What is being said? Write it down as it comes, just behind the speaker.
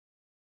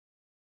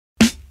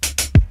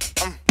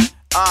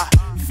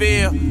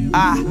Phil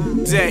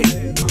Ade.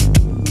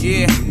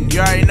 Yeah, you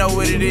already know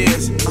what it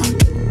is.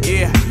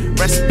 Yeah,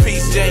 rest in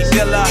peace, J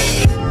Dilla.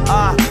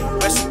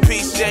 Rest in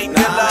peace, J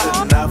Dilla.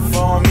 Not enough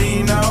for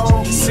me,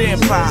 no.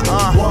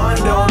 Senpai, One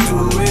don't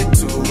do it,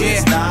 two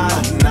it's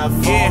not enough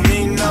for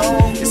me,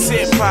 no.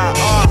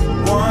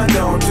 Senpai, One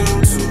don't do,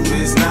 two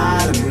is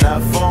not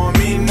enough for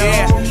me, no.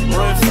 yeah,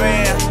 real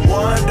fan.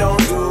 One don't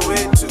do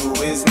it, two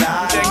is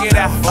not Check it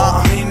out,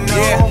 enough for me, no.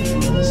 yeah.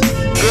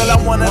 Girl,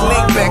 I wanna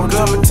link back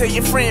up and tell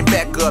your friend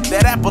back up.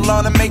 That apple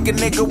on to make a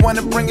nigga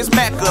wanna bring his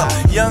Mac up.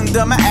 Young,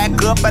 dumb, I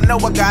act up. I know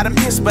I got him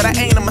pissed, but I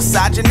ain't a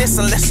misogynist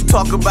unless you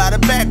talk about a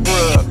back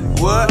rub.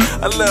 What?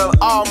 I love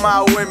all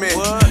my women.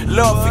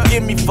 Lord,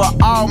 forgive me for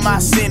all my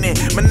sinning.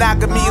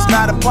 Monogamy is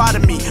not a part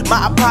of me.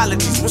 My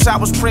apologies. Wish I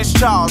was Prince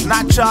Charles,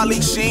 not Charlie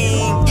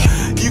Sheen.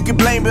 You can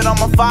blame it on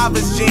my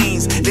father's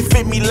jeans. They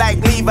fit me like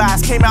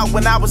Levi's. Came out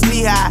when I was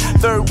knee-high.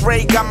 Third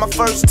grade, got my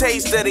first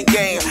taste of the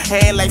game.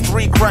 Had like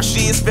 3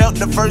 crushes, felt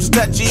the first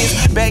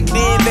touches. Back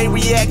then, they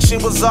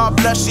reaction was all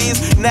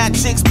blushes. Now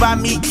chicks buy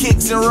me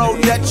kicks and roll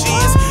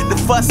Dutchies.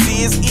 The fuss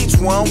is each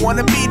one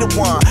wanna be the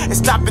one. And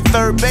stop at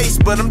third base,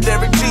 but I'm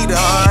Derek Jeter,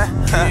 huh?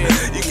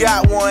 You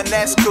got one,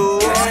 that's cool.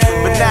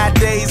 But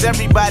nowadays,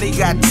 everybody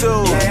got 2.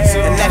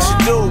 And that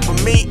should do.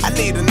 But me, I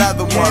need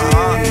another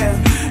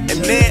one, and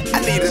then I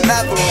need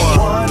another one.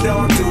 One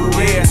don't do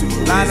it, two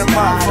line is them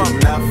up for me.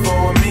 not enough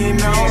for me,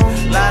 no.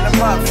 Line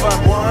them up for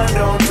me. One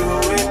don't do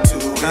it,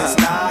 two is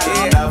not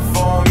enough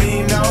for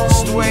me, no.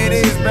 It's the way it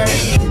is,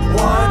 baby.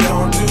 One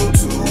don't do,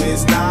 two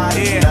is not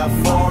enough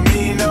for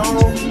me, no.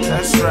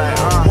 That's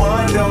right,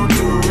 One don't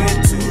do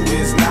it, two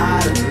is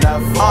not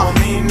enough for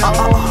me, no.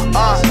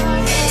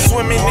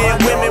 Swimming in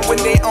women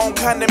with their own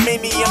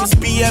condominiums,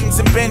 BMs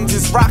and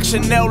Benzes, rock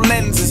Chanel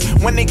lenses.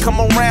 When they come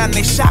around,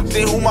 they shocked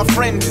at who my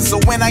friend is. So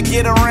when I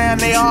get around,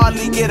 they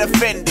hardly get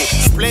offended.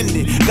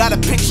 Splendid, got a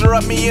picture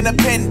of me in a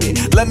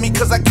pendant. Love me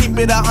cause I keep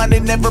it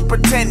 100, never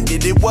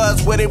pretended. It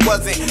was what it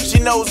wasn't, she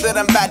knows that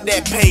I'm about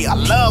that pay. I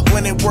love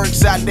when it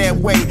works out that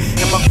way.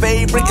 And my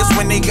favorite is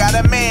when they got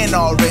a man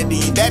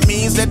already. That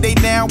means that they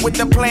down with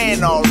the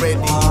plan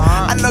already.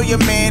 I know your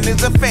man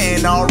is a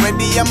fan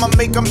already. I'ma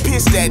make him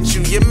pissed at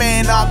you, your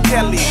man R.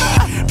 Kelly.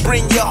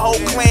 Bring your whole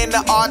clan to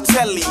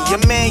Artelli.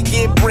 Your man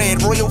get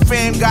bread, royal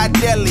fam got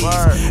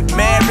delis.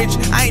 Marriage,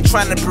 I ain't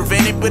trying to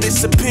prevent it, but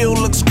its appeal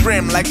looks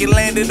grim, like it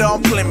landed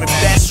on Plymouth.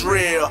 That's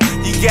real.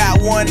 You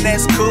got one,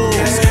 that's cool.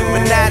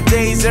 But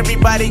nowadays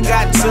everybody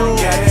got 2,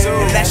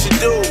 and that should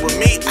do. But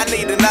me, I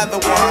need another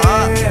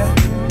one,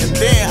 and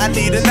then I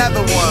need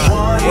another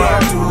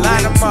one.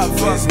 Line them up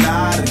for It's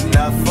not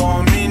enough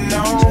for me,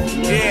 no.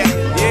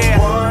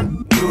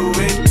 One do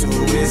it,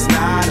 two is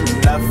not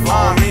enough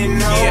for me,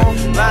 no.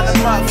 Line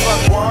them up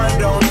for One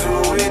don't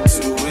do it,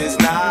 two is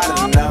not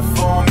enough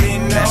for me,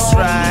 no. That's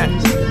right,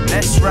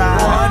 that's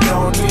right. One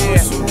don't do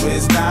it, two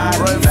is not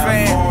enough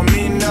for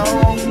me, no.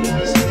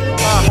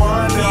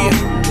 One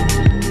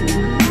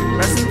don't,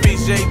 Rest in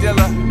peace, J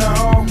Dilla.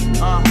 no.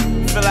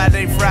 Phil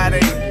Ade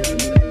Friday.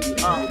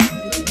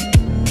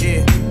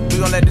 Yeah, we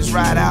gon' let this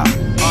ride out.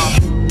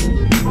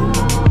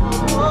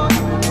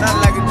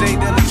 Nothing like a J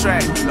Dilla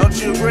track. Don't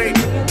you agree?